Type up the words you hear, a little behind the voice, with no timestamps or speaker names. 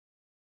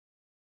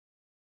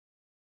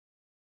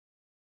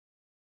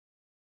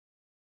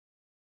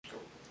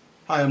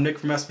Hi, I'm Nick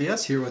from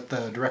SVS, here with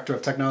the Director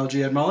of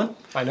Technology, Ed Mullen.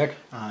 Hi, Nick.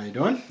 How you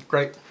doing?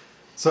 Great.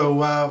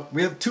 So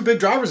we have two big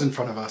drivers in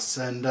front of us,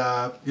 and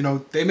you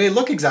know, they may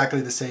look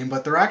exactly the same,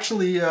 but they're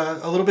actually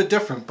a little bit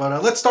different.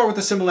 But let's start with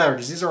the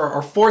similarities. These are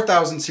our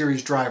 4000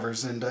 series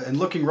drivers, and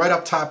looking right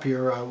up top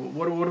here,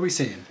 what are we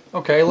seeing?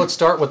 Okay, let's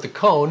start with the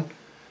cone.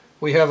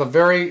 We have a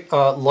very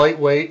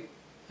lightweight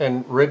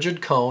and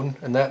rigid cone,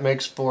 and that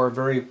makes for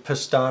very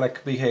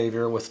pistonic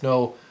behavior with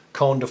no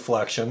cone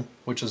deflection,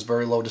 which is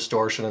very low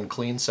distortion and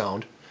clean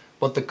sound.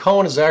 But the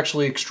cone is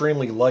actually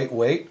extremely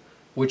lightweight,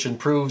 which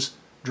improves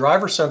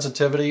driver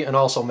sensitivity and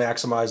also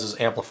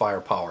maximizes amplifier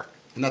power.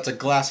 And that's a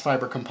glass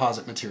fiber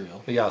composite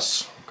material.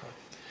 Yes. Okay.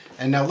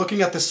 And now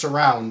looking at this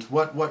surround,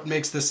 what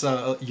makes this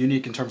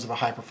unique in terms of a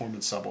high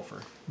performance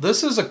subwoofer?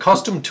 This is a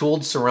custom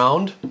tooled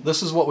surround.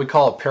 This is what we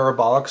call a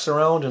parabolic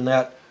surround, and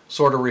that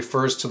sort of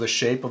refers to the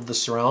shape of the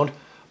surround.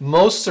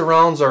 Most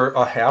surrounds are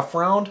a half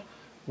round,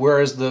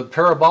 whereas the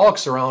parabolic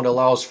surround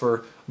allows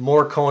for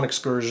more cone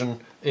excursion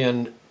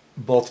in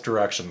both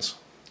directions.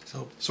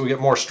 So we get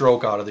more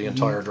stroke out of the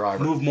entire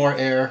driver. Move more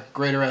air,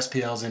 greater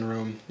SPLs in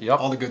room, yep.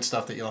 All the good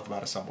stuff that you love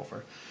about a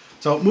subwoofer.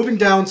 So moving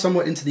down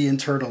somewhat into the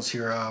internals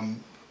here, a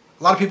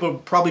lot of people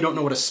probably don't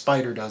know what a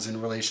spider does in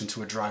relation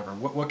to a driver.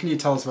 What can you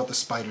tell us about the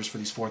spiders for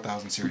these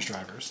 4000 series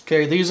drivers?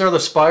 Okay, these are the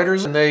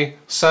spiders, and they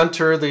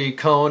center the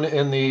cone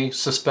in the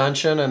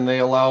suspension, and they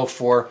allow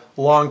for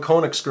long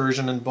cone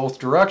excursion in both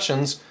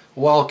directions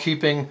while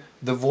keeping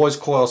the voice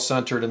coil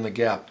centered in the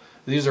gap.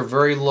 These are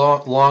very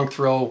long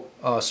throw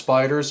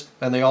spiders,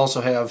 and they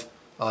also have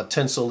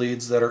tinsel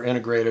leads that are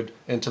integrated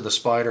into the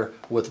spider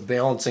with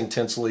balancing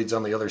tinsel leads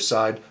on the other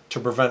side to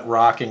prevent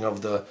rocking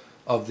of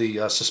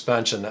the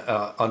suspension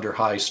under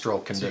high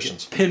stroke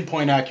conditions. So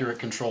pinpoint accurate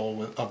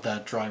control of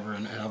that driver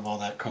and of all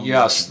that cone.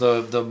 Yes,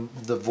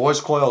 the voice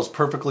coil is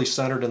perfectly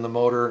centered in the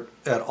motor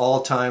at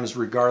all times,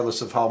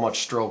 regardless of how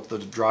much stroke the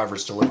driver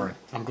is delivering.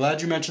 I'm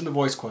glad you mentioned the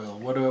voice coil.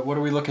 What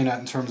are we looking at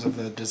in terms of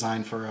the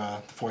design for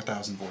the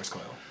 4000 voice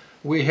coil?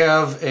 We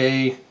have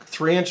a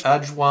 3-inch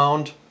edge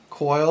wound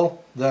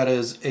coil that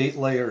is 8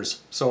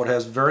 layers, so it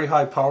has very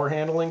high power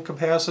handling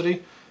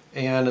capacity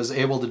and is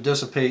able to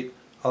dissipate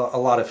a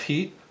lot of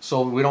heat,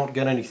 so we don't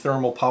get any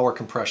thermal power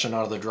compression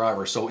out of the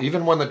driver. So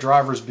even when the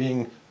driver is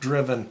being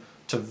driven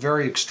to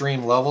very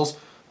extreme levels,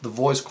 the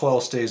voice coil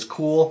stays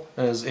cool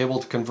and is able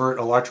to convert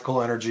electrical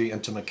energy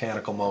into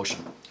mechanical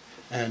motion.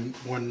 And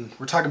when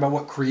we're talking about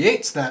what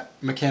creates that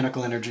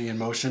mechanical energy in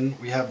motion,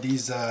 we have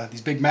these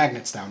big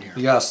magnets down here.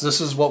 Yes,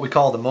 this is what we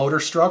call the motor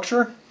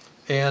structure.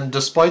 And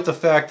despite the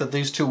fact that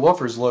these two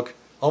woofers look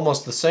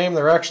almost the same,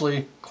 they're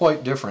actually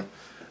quite different.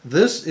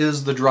 This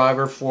is the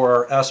driver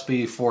for our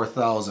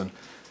SB4000.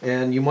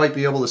 And you might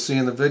be able to see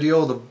in the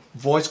video, the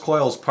voice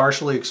coil is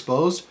partially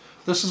exposed.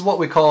 This is what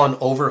we call an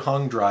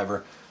overhung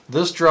driver.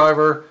 This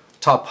driver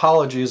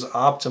topology is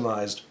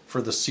optimized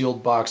for the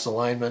sealed box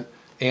alignment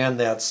and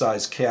that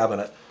size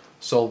cabinet.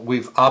 So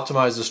we've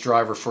optimized this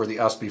driver for the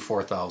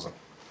SB4000.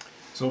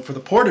 So for the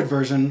ported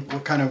version,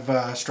 what kind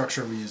of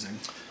structure are we using?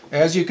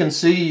 As you can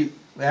see,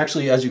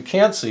 actually as you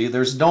can't see,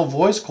 there's no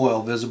voice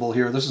coil visible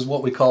here. This is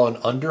what we call an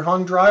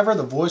underhung driver.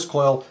 The voice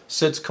coil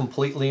sits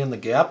completely in the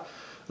gap.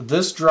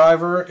 This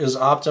driver is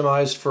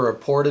optimized for a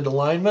ported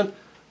alignment.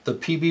 The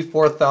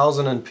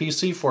PB4000 and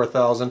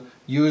PC4000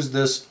 use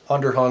this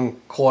underhung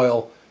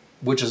coil,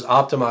 which is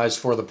optimized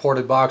for the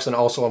ported box and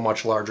also a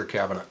much larger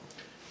cabinet.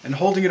 And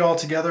holding it all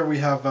together, we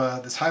have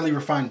this highly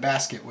refined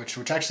basket, which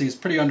actually is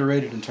pretty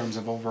underrated in terms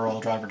of overall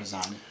driver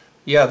design.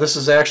 Yeah, this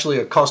is actually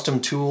a custom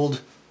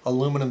tooled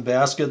aluminum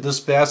basket. This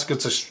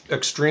basket's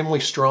extremely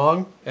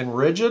strong and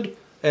rigid,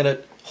 and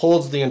it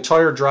holds the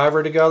entire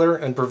driver together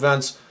and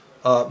prevents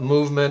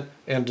movement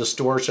and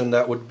distortion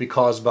that would be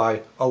caused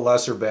by a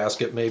lesser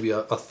basket. Maybe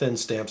a thin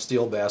stamped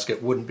steel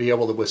basket wouldn't be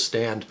able to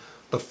withstand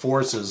the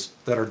forces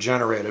that are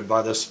generated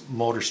by this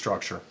motor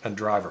structure and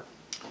driver.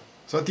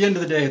 So at the end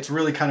of the day, it's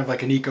really kind of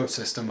like an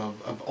ecosystem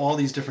of all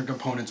these different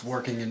components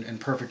working in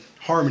perfect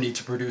harmony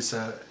to produce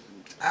a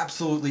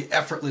absolutely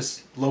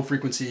effortless low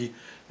frequency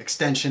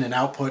extension and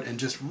output, and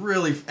just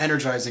really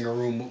energizing a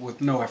room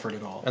with no effort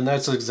at all. And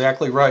that's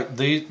exactly right.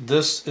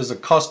 This is a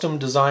custom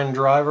design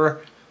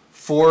driver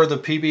for the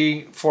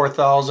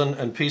PB4000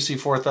 and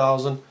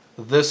PC4000.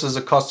 This is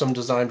a custom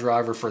design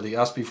driver for the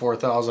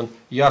SB4000.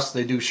 Yes,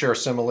 they do share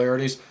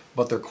similarities,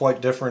 but they're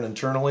quite different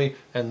internally,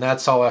 and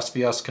that's how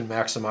SVS can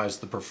maximize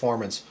the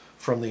performance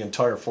from the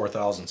entire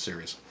 4000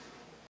 series.